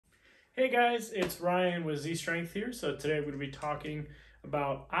Hey guys, it's Ryan with ZStrength here. So today we're going to be talking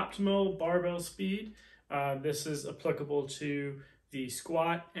about optimal barbell speed. This is applicable to the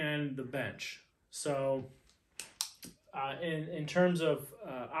squat and the bench. So in terms of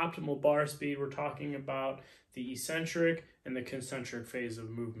optimal bar speed, we're talking about the eccentric and the concentric phase of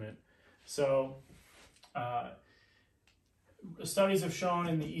movement. So studies have shown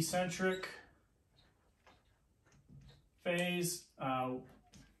in the eccentric phase,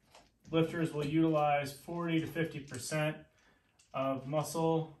 lifters will utilize 40 to 50% of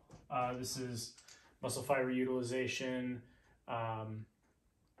muscle. This is muscle fiber utilization,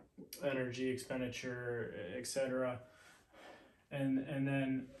 energy expenditure, etc. And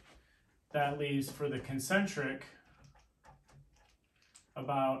then that leaves for the concentric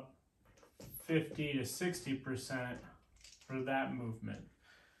about 50 to 60% for that movement.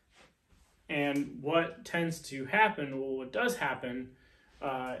 And what tends to happen, well, what does happen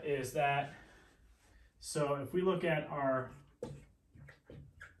is that, so if we look at our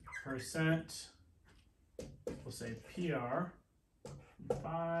percent, we'll say PR,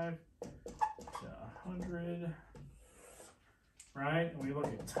 5 to 100, right? And we look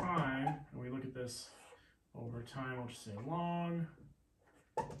at time, and we look at this over time, we'll just say long,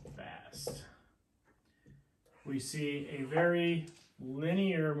 fast. We see a very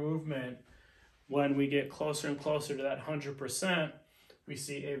linear movement when we get closer and closer to that 100%. We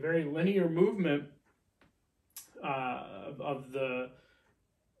see a very linear movement of the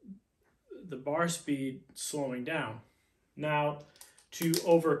bar speed slowing down. Now, to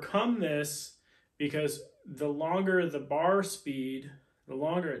overcome this, because the longer the bar speed, the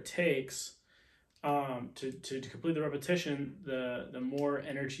longer it takes to complete the repetition, the more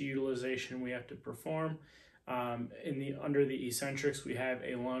energy utilization we have to perform. Under the eccentrics, we have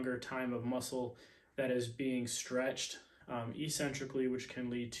a longer time of muscle that is being stretched eccentrically, which can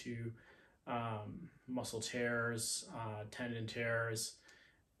lead to muscle tears, tendon tears,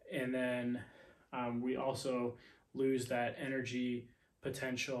 and then we also lose that energy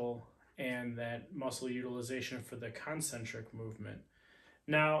potential and that muscle utilization for the concentric movement.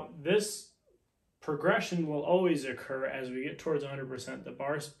 Now, this progression will always occur as we get towards 100%. The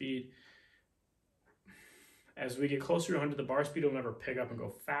bar speed, as we get closer to 100, the bar speed will never pick up and go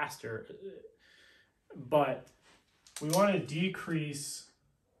faster, but we want to decrease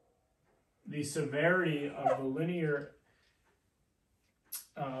the severity of the linear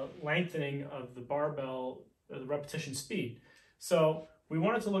lengthening of the barbell, the repetition speed. So we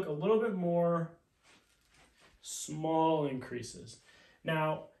want it to look a little bit more small increases.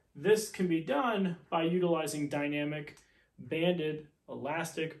 Now, this can be done by utilizing dynamic banded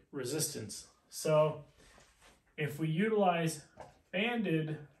elastic resistance. So if we utilize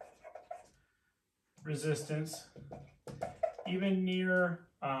banded resistance, even near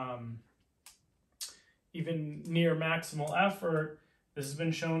maximal effort, this has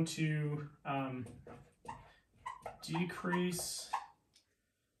been shown to decrease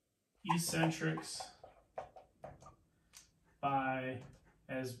eccentrics by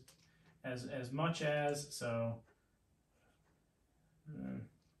as much as, so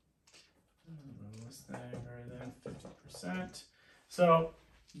this thing greater than 50%. So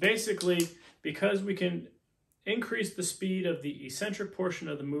basically, because we can increase the speed of the eccentric portion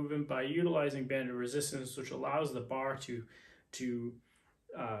of the movement by utilizing banded resistance, which allows the bar to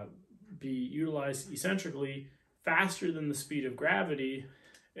be utilized eccentrically faster than the speed of gravity,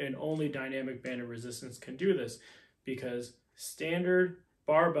 and only dynamic banded resistance can do this, because standard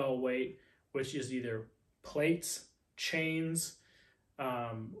barbell weight, which is either plates, chains,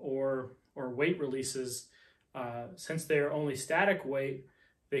 or weight releases, since they are only static weight,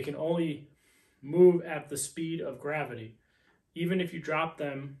 they can only move at the speed of gravity. Even if you drop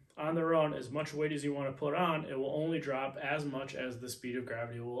them on their own, as much weight as you want to put on, it will only drop as much as the speed of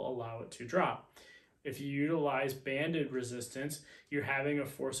gravity will allow it to drop. If you utilize banded resistance, you're having a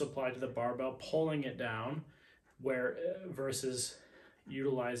force applied to the barbell, pulling it down, versus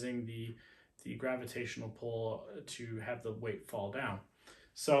utilizing the gravitational pull to have the weight fall down.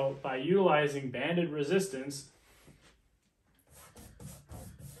 So by utilizing banded resistance,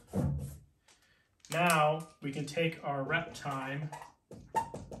 now we can take our rep time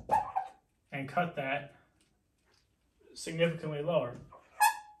and cut that significantly lower.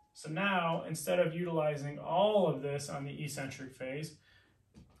 So now, instead of utilizing all of this on the eccentric phase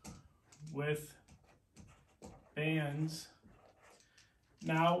with bands,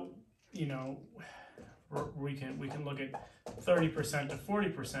 now, you know, we can look at 30% to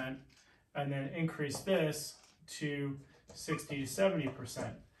 40% and then increase this to 60 to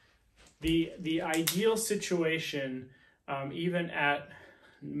 70%. The ideal situation, even at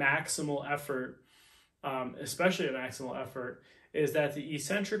maximal effort, especially at maximal effort, is that the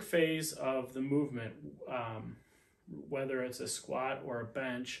eccentric phase of the movement, whether it's a squat or a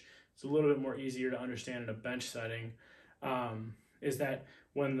bench, it's a little bit more easier to understand in a bench setting, is that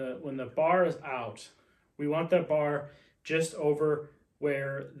when the bar is out, we want that bar just over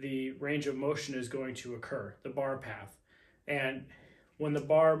where the range of motion is going to occur, the bar path. And when the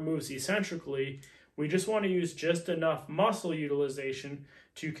bar moves eccentrically, we just want to use just enough muscle utilization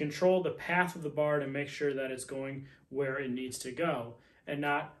to control the path of the bar to make sure that it's going where it needs to go, and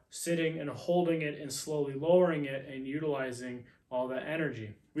not sitting and holding it and slowly lowering it and utilizing all that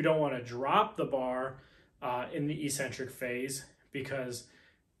energy. We don't want to drop the bar in the eccentric phase, because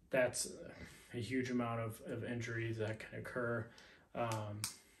that's a huge amount of injuries that can occur,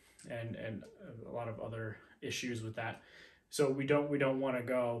 and a lot of other issues with that. So we don't want to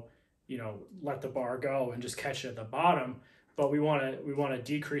go, let the bar go and just catch it at the bottom, but we want to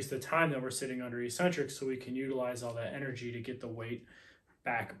decrease the time that we're sitting under eccentric so we can utilize all that energy to get the weight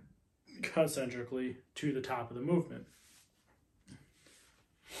back concentrically to the top of the movement.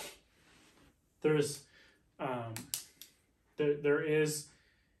 There's there is,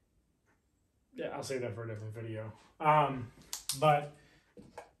 yeah, I'll save that for a different video. But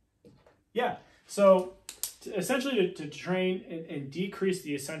yeah, so essentially to train and decrease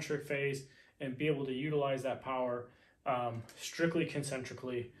the eccentric phase and be able to utilize that power strictly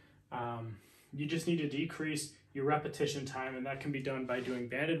concentrically, you just need to decrease your repetition time, and that can be done by doing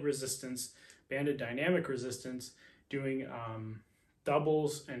banded resistance, banded dynamic resistance, doing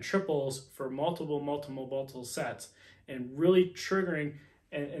doubles and triples for multiple sets, and really triggering,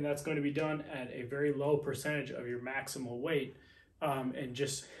 and that's going to be done at a very low percentage of your maximal weight, and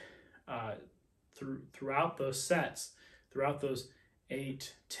just throughout those sets, throughout those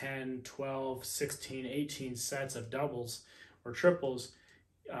 8, 10, 12, 16, 18 sets of doubles or triples,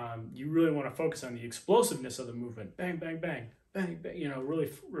 you really want to focus on the explosiveness of the movement. Bang, bang, bang, bang, bang,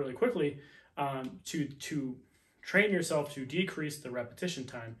 really quickly, to train yourself to decrease the repetition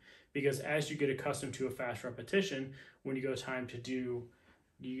time, because as you get accustomed to a fast repetition, when you go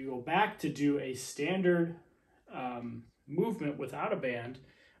back to do a standard movement without a band,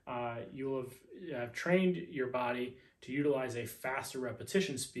 you'll have trained your body to utilize a faster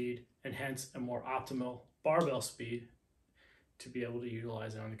repetition speed, and hence a more optimal barbell speed to be able to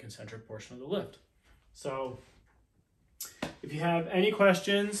utilize it on the concentric portion of the lift. So if you have any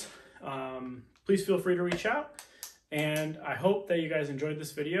questions, please feel free to reach out. And I hope that you guys enjoyed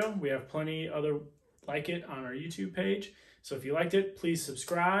this video. We have plenty other like it on our YouTube page. So if you liked it, please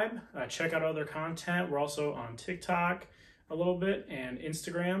subscribe, check out other content. We're also on TikTok a little bit and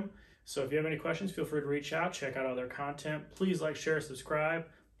Instagram. So if you have any questions, feel free to reach out, check out other content. Please like, share, subscribe,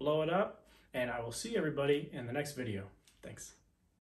 blow it up, and I will see everybody in the next video. Thanks.